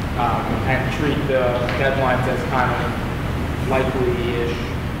 and treat the deadlines as kind of likely-ish,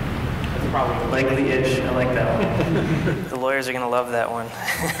 that's probably... Likely-ish, I like that one. The lawyers are going to love that one.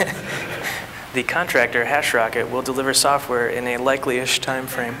 The contractor, HashRocket, will deliver software in a likely-ish time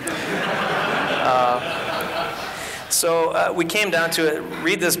frame. So we came down to it.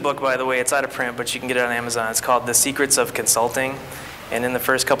 Read this book, by the way. It's out of print, but you can get it on Amazon. It's called The Secrets of Consulting. And in the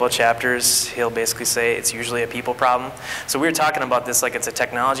first couple of chapters, he'll basically say it's usually a people problem. So we were talking about this like it's a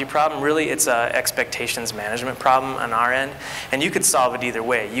technology problem. Really, it's an expectations management problem on our end. And you could solve it either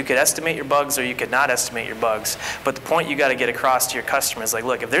way. You could estimate your bugs or you could not estimate your bugs. But the point you got to get across to your customers is like,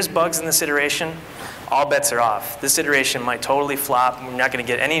 look, if there's bugs in this iteration, all bets are off. This iteration might totally flop. We're not going to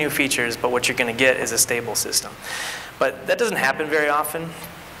get any new features, but what you're going to get is a stable system. But that doesn't happen very often.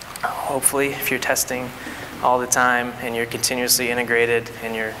 Hopefully, if you're testing all the time and you're continuously integrated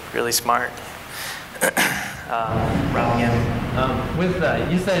and you're really smart. Rob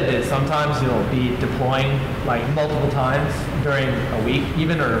again. You said that sometimes you'll be deploying like multiple times during a week,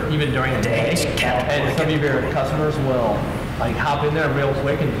 even during a day, and some of your customers will like hop in there real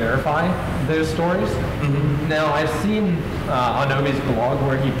quick and verify those stories. Mm-hmm. Now I've seen on Obi's blog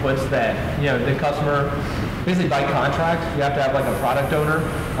where he puts that, you know, the customer, basically by contract, you have to have like a product owner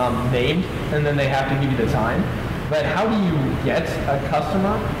named, and then they have to give you the time. But how do you get a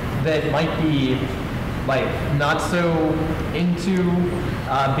customer that might be like not so into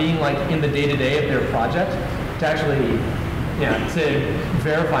being like in the day-to-day of their project to actually, you know, to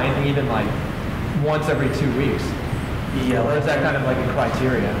verify anything even like once every 2 weeks? Yeah. Or is that kind of like a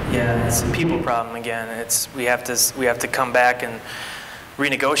criteria? Yeah, it's a people problem again. We have to come back and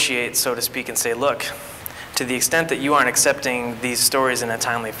renegotiate, so to speak, and say, look, to the extent that you aren't accepting these stories in a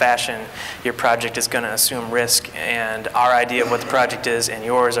timely fashion, your project is going to assume risk, and our idea of what the project is and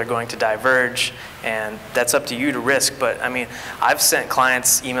yours are going to diverge, and that's up to you to risk. But I mean, I've sent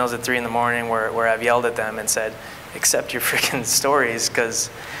clients emails at 3 in the morning where I've yelled at them and said, accept your freaking stories, because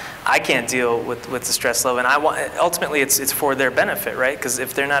I can't deal with the stress level, and ultimately it's for their benefit, right? Because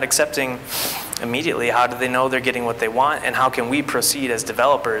if they're not accepting immediately, how do they know they're getting what they want, and how can we proceed as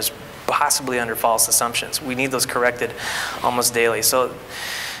developers possibly under false assumptions? We need those corrected almost daily. So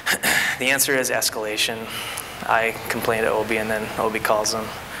the answer is escalation. I complain to Obi, and then Obi calls them,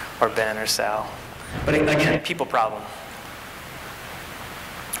 or Ben or Sal. But again, people problem.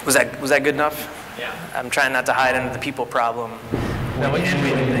 Was that good enough? Yeah. I'm trying not to hide under the people problem. No, and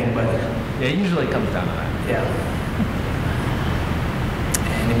anything, but yeah, it usually comes down to that. yeah.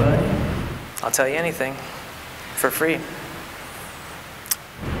 Anybody? I'll tell you anything for free.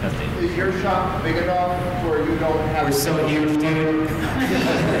 That's it. Is your shop big enough where you don't have? We're so huge, dude.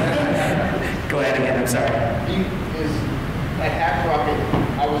 Go ahead again. I'm sorry. Is at Hack Rocket,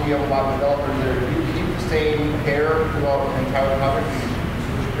 obviously you have a lot of developers there. Do you keep the same pair throughout the entire project? Do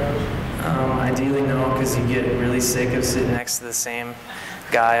you switch pairs? Ideally, no, because you get really sick of sitting next to the same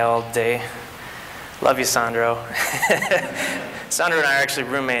guy all day. Love you, Sandro. Sandro and I are actually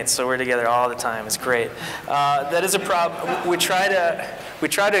roommates, so we're together all the time. It's great. That is a problem. We try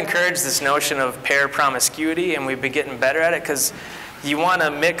to encourage this notion of pair promiscuity, and we've been getting better at it because you want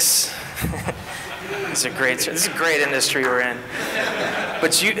to mix. This is a great industry we're in.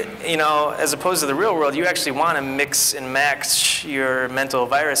 But you know, as opposed to the real world, you actually want to mix and match your mental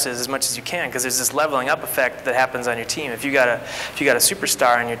viruses as much as you can, because there's this leveling up effect that happens on your team. If you got a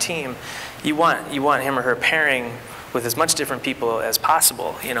superstar on your team, you want him or her pairing with as much different people as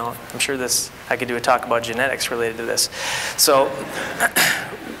possible. You know, I'm sure I could do a talk about genetics related to this. So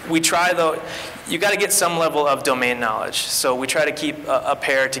we try, though. You got to get some level of domain knowledge. So we try to keep a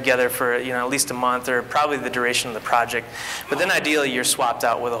pair together for at least a month, or probably the duration of the project. But then ideally you're swapped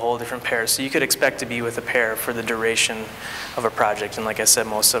out with a whole different pair. So you could expect to be with a pair for the duration of a project. And like I said,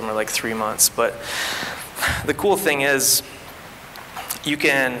 most of them are like 3 months. But the cool thing is you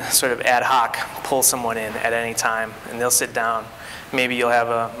can sort of ad hoc pull someone in at any time, and they'll sit down. Maybe you'll have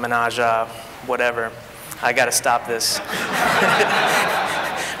a menage a whatever. I got to stop this.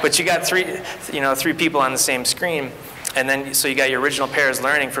 But you got three people on the same screen, and then so you got your original pairs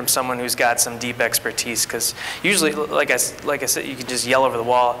learning from someone who's got some deep expertise. Because usually, like I said, you can just yell over the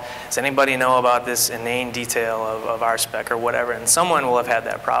wall, does anybody know about this inane detail of RSpec or whatever? And someone will have had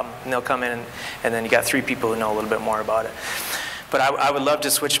that problem, and they'll come in, and then you got 3 people who know a little bit more about it. But I would love to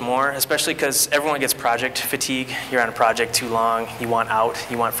switch more, especially because everyone gets project fatigue. You're on a project too long. You want out.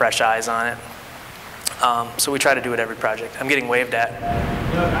 You want fresh eyes on it. So we try to do it every project. I'm getting waved at.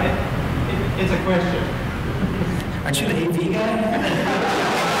 No, it's a question. Aren't you the AV guy?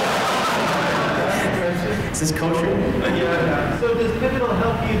 Is this kosher? Yeah. So does Pivotal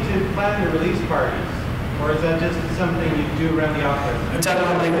help you to plan your release parties? Or is that just something you do around the office? I'm talking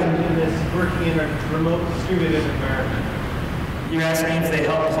about like in this working in a remote distributed environment. You're asking if they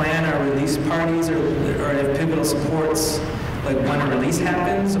help plan our release parties, or if Pivotal supports like when a release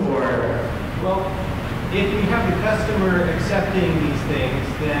happens, or? Well, if you have the customer accepting these things,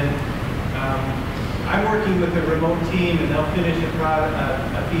 then I'm working with a remote team, and they'll finish a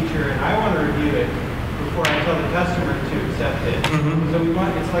feature, and I want to review it before I tell the customer to accept it. Mm-hmm. So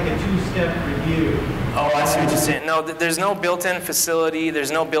it's like a 2-step review. Oh, I see what you're saying. No, there's no built-in facility,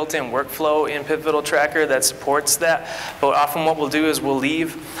 there's no built-in workflow in Pivotal Tracker that supports that. But often what we'll do is we'll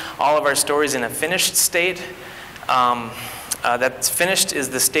leave all of our stories in a finished state. That's finished is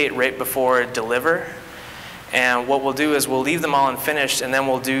the state right before deliver. And what we'll do is we'll leave them all unfinished, and then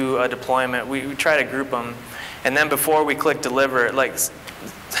we'll do a deployment. We try to group them. And then before we click deliver, like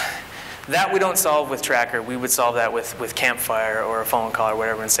that we don't solve with Tracker. We would solve that with Campfire or a phone call or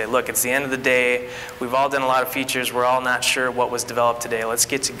whatever, and say, look, it's the end of the day. We've all done a lot of features. We're all not sure what was developed today. Let's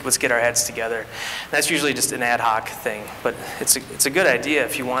get our heads together. And that's usually just an ad hoc thing. But it's a good idea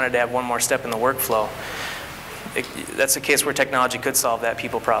if you wanted to have one more step in the workflow. That's a case where technology could solve that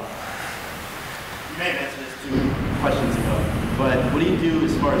people problem. You may have answered this 2 questions ago, but what do you do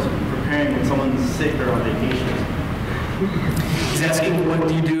as far as preparing when someone's sick or on vacation? He's asking, what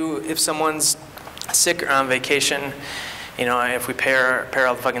do you do if someone's sick or on vacation? You know, if we pair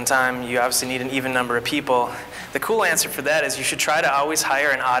all the fucking time, you obviously need an even number of people. The cool answer for that is you should try to always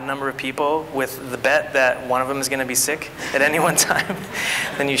hire an odd number of people with the bet that one of them is going to be sick at any one time.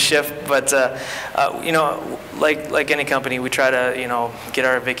 Then you shift. But, you know, like any company, we try to, get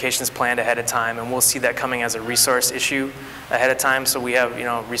our vacations planned ahead of time, and we'll see that coming as a resource issue ahead of time. So we have,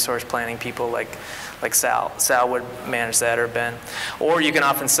 resource planning people like Sal. Sal would manage that, or Ben. Or you can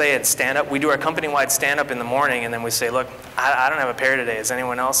often say at stand-up, we do our company-wide stand-up in the morning, and then we say, look, I don't have a pair today. Is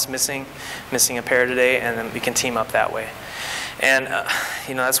anyone else missing a pair today? And then we can team up that way. And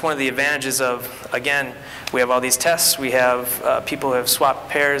that's one of the advantages of, again, we have all these tests, we have people who have swapped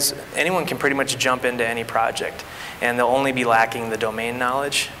pairs. Anyone can pretty much jump into any project, and they'll only be lacking the domain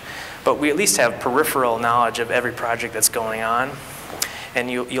knowledge. But we at least have peripheral knowledge of every project that's going on. And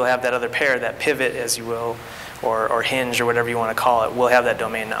you'll have that other pair, that pivot, as you will, or hinge, or whatever you want to call it, will have that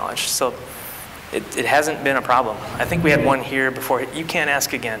domain knowledge. So it hasn't been a problem. I think we had one here before. You can't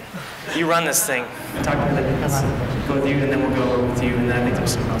ask again. You run this thing. Talk to me. Let's go with you, and then we'll go over with you, and then I think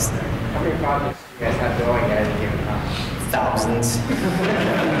there's something else there. How many projects do you guys have going at any given time? Thousands.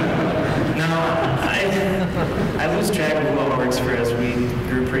 No, I lose track of what works for us. We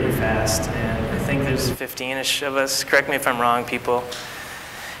grew pretty fast, and I think there's 15-ish of us. Correct me if I'm wrong, people.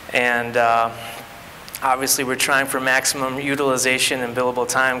 And obviously, we're trying for maximum utilization and billable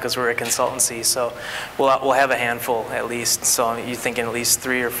time because we're a consultancy. So we'll have a handful at least. So you're thinking at least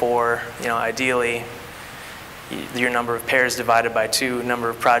 3 or 4. Ideally, your number of pairs divided by 2, number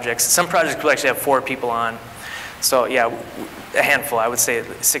of projects. Some projects will actually have 4 people on. So yeah, a handful. I would say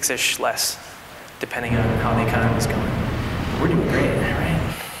 6-ish less, depending on how the economy's going. We're doing great,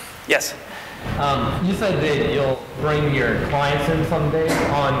 right? Yes. You said that you'll bring your clients in someday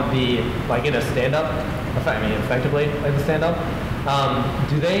on the, like in a stand-up, effectively like the stand-up.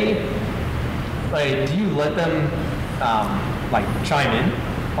 Do you let them chime in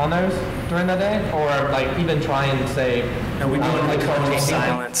on those during the day, or even try and say? No, we do it like total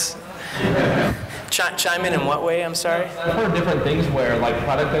silence. Chime in what way? I'm sorry. I've heard different things where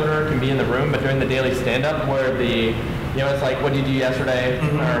product owner can be in the room, but during the daily stand-up where it's like, what did you do yesterday?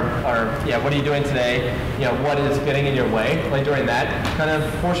 Or what are you doing today? What is getting in your way? During that kind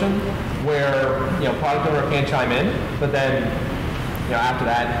of portion where, product owner can chime in, but then, after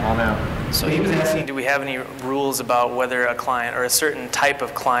that, I'll know. So he was asking, do we have any rules about whether a client or a certain type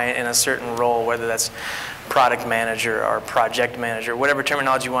of client in a certain role, whether that's product manager or project manager, whatever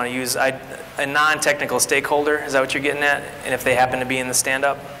terminology you want to use, a non-technical stakeholder, is that what you're getting at? And if they happen to be in the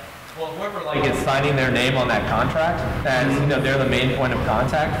stand-up? Well, whoever is signing their name on that contract, as they're the main point of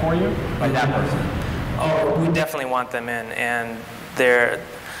contact for you, that person. Oh, we definitely want them in, and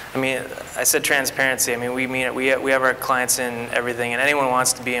I said transparency. We have our clients in everything, and anyone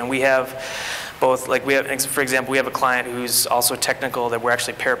wants to be in. We have both, for example, we have a client who's also technical that we're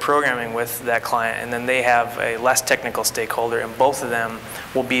actually pair programming with that client, and then they have a less technical stakeholder, and both of them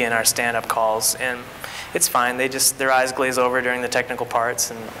will be in our stand-up calls. And it's fine. Their eyes glaze over during the technical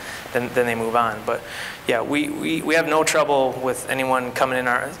parts, and then they move on. But yeah, we have no trouble with anyone coming in.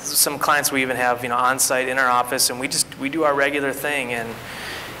 Some clients we even have on site in our office, and we do our regular thing. And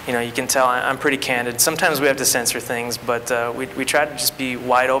you can tell I'm pretty candid. Sometimes we have to censor things, but we try to just be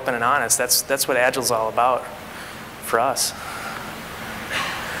wide open and honest. That's what Agile's all about for us.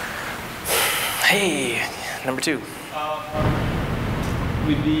 Hey, number 2.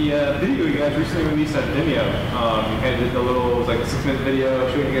 With the video you guys recently released on Vimeo, you kind of did it was like a 6-minute video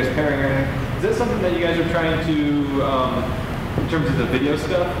showing you guys pairing everything. Is that something that you guys are trying to, in terms of the video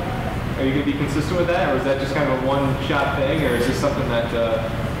stuff, are you going to be consistent with that, or is that just kind of a one-shot thing, or is this something that,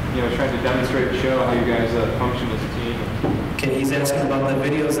 trying to demonstrate and show how you guys function as a team? Okay, he's asking about the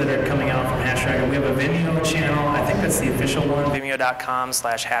videos that are coming out from HashRocket. We have a Vimeo channel. I think that's the official one,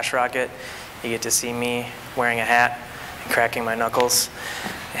 vimeo.com/HashRocket. You get to see me wearing a hat and cracking my knuckles.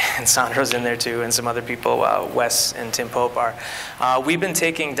 And Sandro's in there too, and some other people, Wes and Tim Pope are. We've been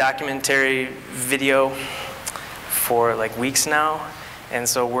taking documentary video for weeks now, and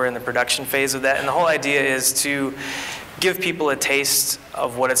so we're in the production phase of that. And the whole idea is to give people a taste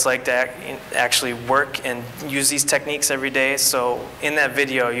of what it's like to actually work and use these techniques every day. So in that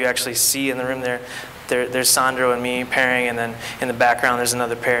video, you actually see in the room there's Sandro and me pairing, and then in the background there's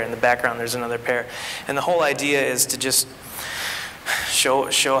another pair, in the background there's another pair. And the whole idea is to just show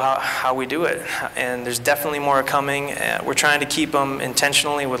how we do it. And there's definitely more coming. We're trying to keep them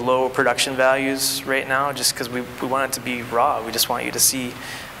intentionally with low production values right now, just because we want it to be raw. We just want you to see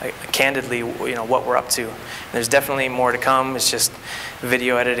candidly what we're up to. And there's definitely more to come. It's just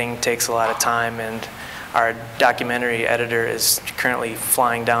video editing takes a lot of time, and our documentary editor is currently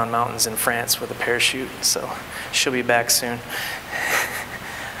flying down mountains in France with a parachute, so she'll be back soon.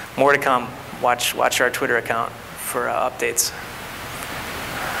 More to come. Watch our Twitter account for updates.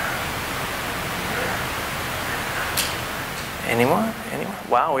 Anyone?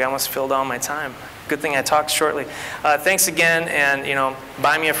 Wow, we almost filled all my time. Good thing I talked shortly. Thanks again, and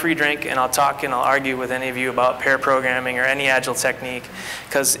buy me a free drink, and I'll talk and I'll argue with any of you about pair programming or any Agile technique,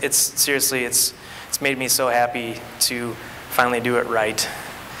 because it's made me so happy to finally do it right.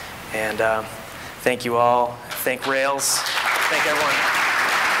 And thank you all. Thank Rails. Thank everyone.